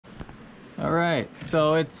All right,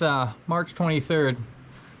 so it's March 23rd,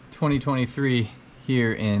 2023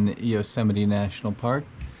 here in Yosemite National Park.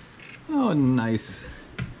 Oh, a nice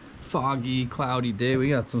foggy, cloudy day. We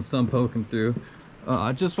got some sun poking through.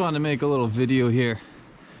 I just wanted to make a little video here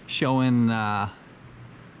showing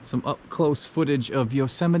some up-close footage of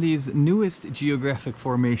Yosemite's newest geographic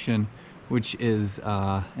formation, which is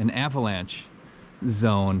an avalanche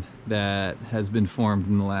zone that has been formed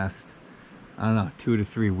in the last, I don't know, 2 to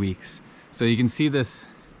 3 weeks. So you can see this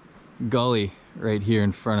gully right here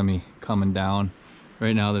in front of me coming down.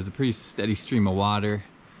 Right now there's a pretty steady stream of water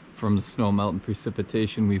from the snow melt and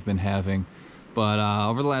precipitation we've been having. But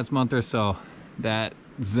over the last month or so, that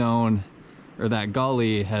zone, or that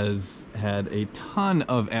gully, has had a ton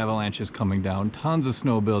of avalanches coming down, tons of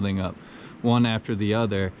snow building up, one after the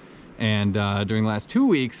other. And during the last 2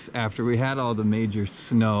 weeks, after we had all the major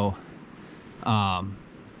snow,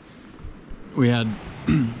 we had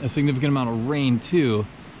a significant amount of rain too,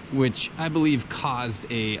 which I believe caused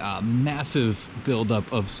a massive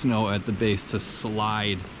buildup of snow at the base to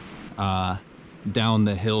slide down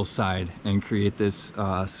the hillside and create this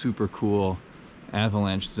super cool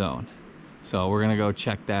avalanche zone. So we're gonna go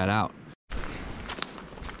check that out.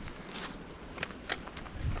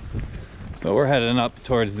 So we're heading up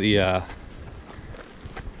towards the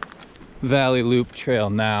Valley Loop Trail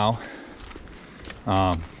now.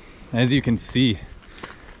 As you can see,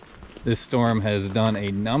 this storm has done a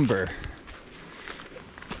number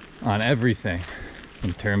on everything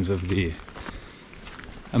in terms of the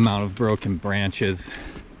amount of broken branches,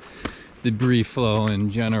 debris flow in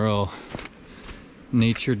general,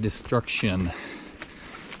 nature destruction.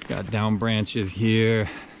 Got down branches here,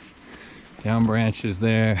 down branches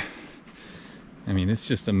there. I mean, it's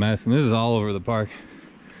just a mess, and this is all over the park.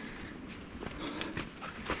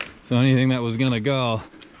 So anything that was gonna go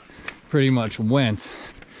pretty much went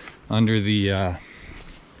under the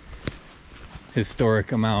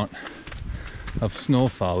historic amount of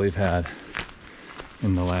snowfall we've had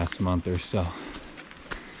in the last month or so.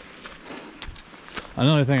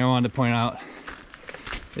 Another thing I wanted to point out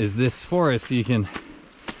is this forest. You can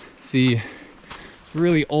see it's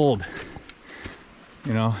really old.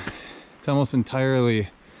 You know, it's almost entirely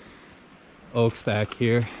oaks back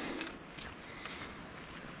here.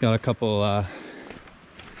 Got a couple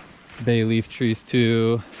bay leaf trees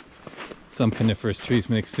too, some coniferous trees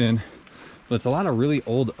mixed in, but it's a lot of really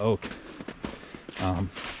old oak. A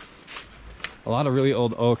lot of really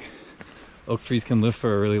old oak. Oak trees can live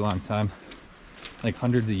for a really long time, like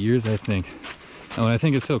hundreds of years, I think. And what I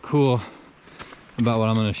think is so cool about what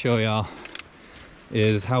I'm going to show y'all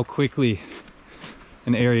is how quickly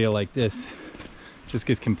an area like this just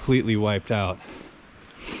gets completely wiped out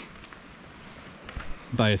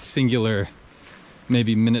by a singular,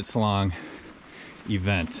 maybe minutes long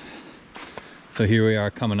event. So here we are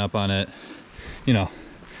coming up on it. You know,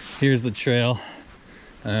 here's the trail,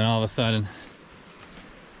 and then all of a sudden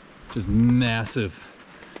just massive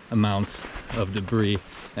amounts of debris.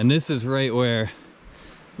 And this is right where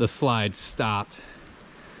the slide stopped.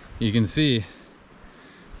 You can see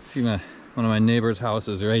one of my neighbor's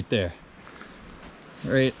houses right there,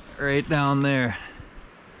 right down there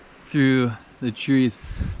through the trees.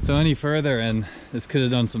 So any further and this could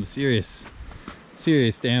have done some serious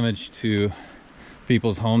damage to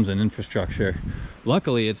people's homes and infrastructure.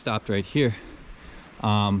 Luckily it stopped right here.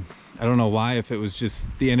 I don't know why, if it was just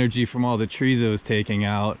the energy from all the trees it was taking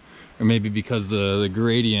out, or maybe because the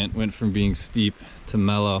gradient went from being steep to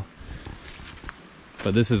mellow.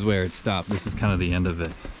 But this is where it stopped. This is kind of the end of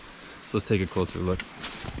it. Let's take a closer look.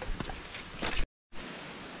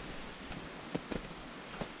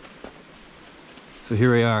 So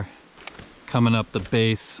here we are, coming up the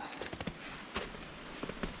base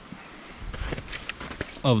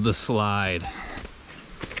of the slide. You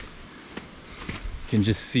can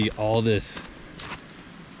just see all this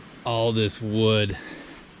wood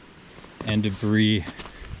and debris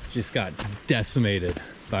just got decimated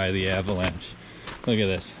by the avalanche. Look at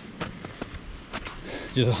this.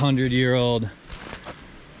 Just 100-year-old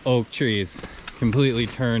oak trees completely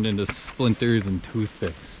turned into splinters and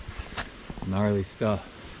toothpicks. Gnarly stuff.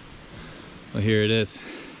 Well, here it is.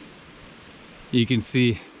 You can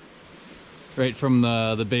see right from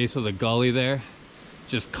the base of the gully there,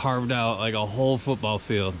 just carved out like a whole football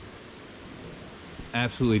field.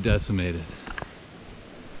 Absolutely decimated.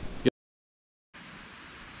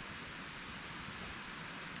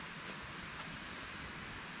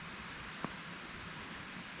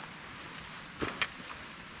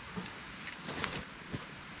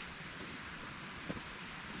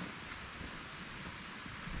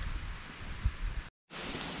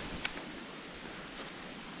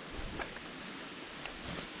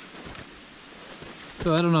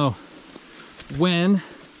 So I don't know when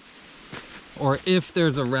or if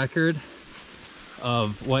there's a record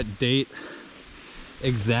of what date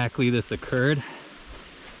exactly this occurred.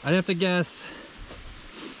 I'd have to guess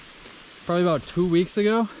probably about 2 weeks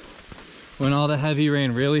ago when all the heavy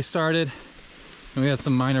rain really started, and we had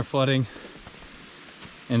some minor flooding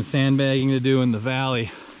and sandbagging to do in the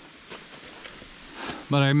valley.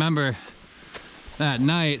 But I remember that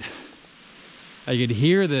night I could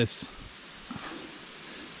hear this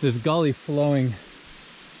gully flowing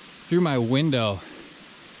through my window,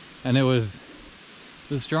 and it was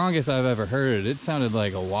the strongest I've ever heard it. It sounded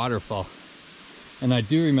like a waterfall. And I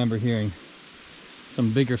do remember hearing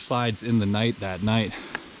some bigger slides in the night that night,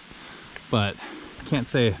 but can't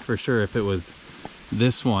say for sure if it was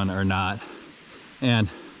this one or not. And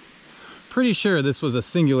pretty sure this was a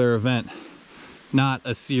singular event, not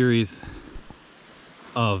a series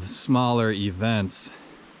of smaller events.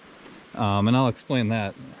 And I'll explain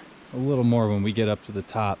that a little more when we get up to the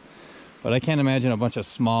top. But I can't imagine a bunch of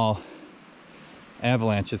small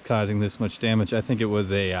avalanches causing this much damage. I think it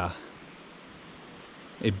was a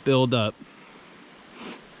buildup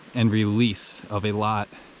and release of a lot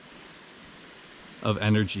of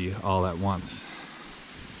energy all at once.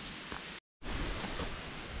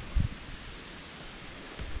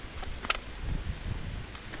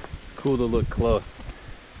 It's cool to look close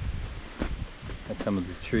at some of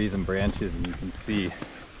these trees and branches, and you can see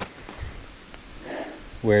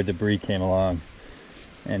where debris came along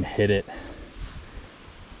and hit it.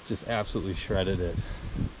 Just absolutely shredded it.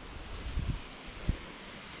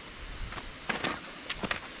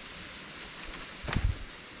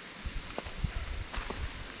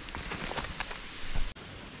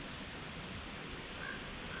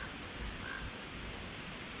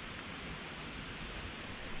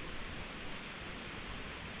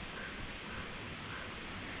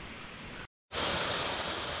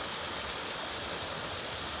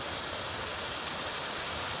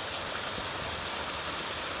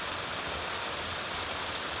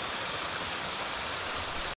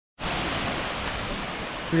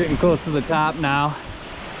 We're getting close to the top now,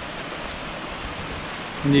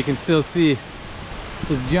 and you can still see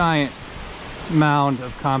this giant mound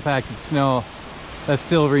of compacted snow that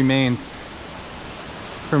still remains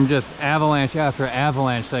from just avalanche after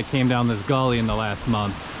avalanche that came down this gully in the last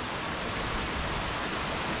month.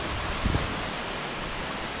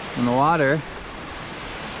 And the water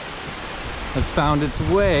has found its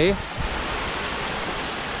way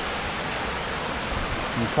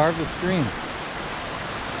and carved a stream.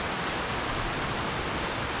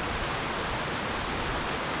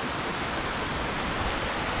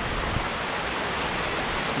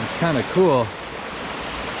 It's kind of cool.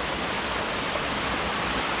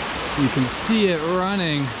 You can see it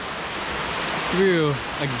running through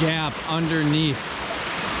a gap underneath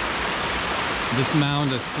this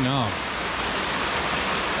mound of snow.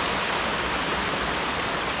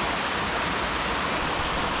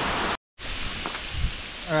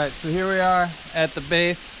 All right, so here we are at the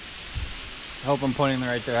base. I hope I'm pointing in the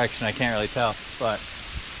right direction. I can't really tell, but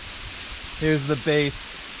here's the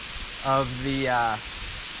base of the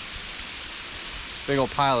big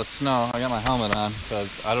old pile of snow. I got my helmet on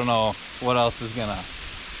because I don't know what else is gonna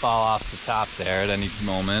fall off the top there at any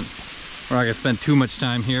moment. We're not gonna spend too much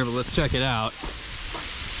time here, but let's check it out.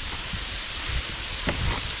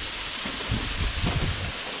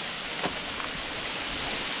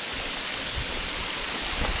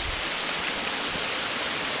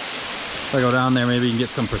 If I go down there, maybe you can get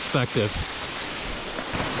some perspective.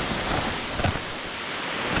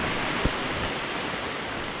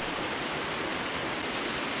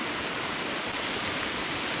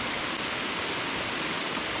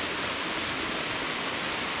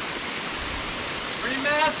 Pretty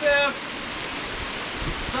massive,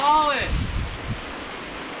 solid.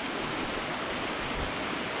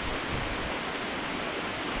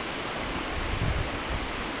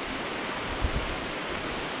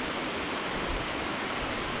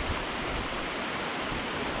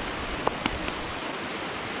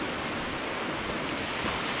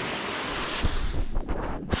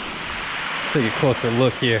 Take a closer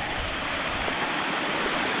look here.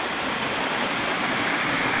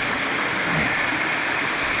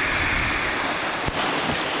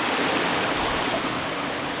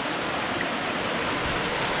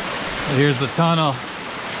 Here's the tunnel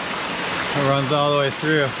that runs all the way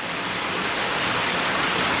through.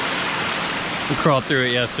 We crawled through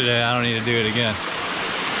it yesterday. I don't need to do it again.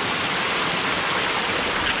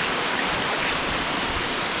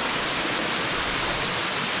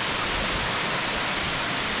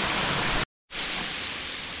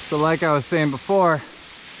 So like I was saying before,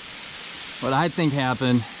 what I think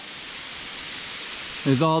happened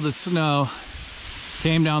is all the snow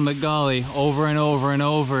came down the gully over and over and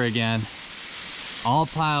over again, all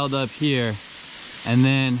piled up here, and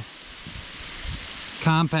then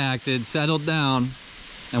compacted, settled down,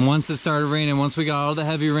 and once it started raining, once we got all the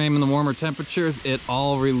heavy rain and the warmer temperatures, it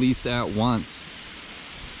all released at once,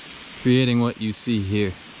 creating what you see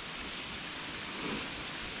here.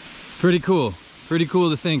 Pretty cool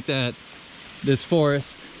to think that this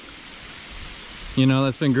forest, you know,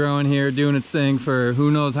 that's been growing here, doing its thing for who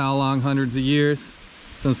knows how long, hundreds of years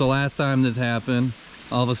since the last time this happened,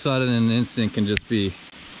 all of a sudden in an instant can just be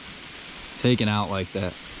taken out like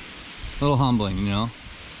that. A little humbling, you know.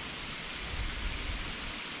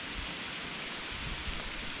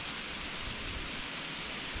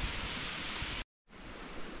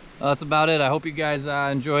 Well, that's about it. I hope you guys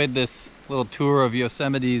enjoyed this little tour of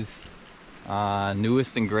Yosemite's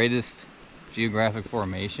newest and greatest geographic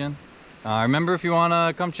formation. Remember, if you want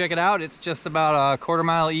to come check it out, it's just about a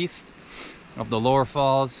quarter-mile east of the Lower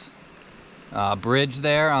Falls bridge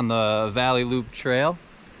there on the Valley Loop Trail.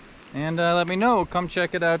 And let me know, come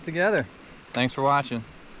check it out together. Thanks for watching.